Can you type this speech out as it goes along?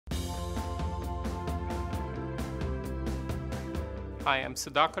Hi, I'm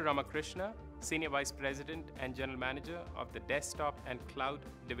Sudhakar Ramakrishna, Senior Vice President and General Manager of the Desktop and Cloud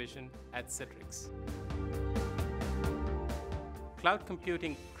Division at Citrix. Cloud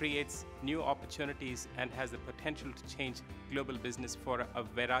computing creates new opportunities and has the potential to change global business for a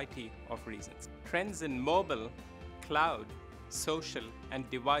variety of reasons. Trends in mobile, cloud, social, and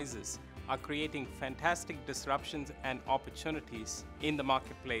devices are creating fantastic disruptions and opportunities in the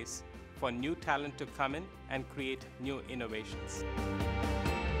marketplace for new talent to come in and create new innovations.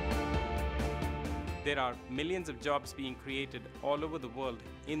 There are millions of jobs being created all over the world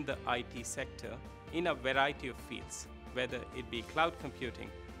in the IT sector in a variety of fields, whether it be cloud computing,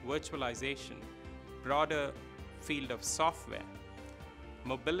 virtualization, broader field of software,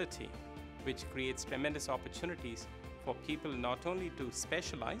 mobility, which creates tremendous opportunities for people not only to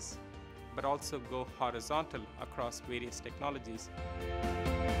specialize, but also go horizontal across various technologies.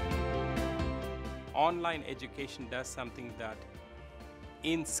 Online education does something that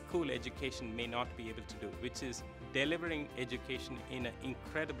in-school education may not be able to do, which is delivering education in an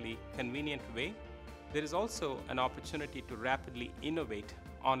incredibly convenient way. There is also an opportunity to rapidly innovate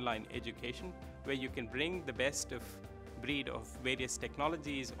online education, where you can bring the best of breed of various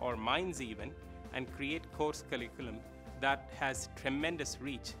technologies or minds even, and create course curriculum that has tremendous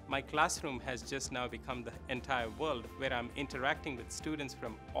reach. My classroom has just now become the entire world, where I'm interacting with students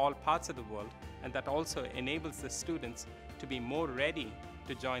from all parts of the world, and that also enables the students to be more ready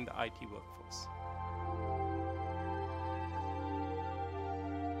to join the IT workforce.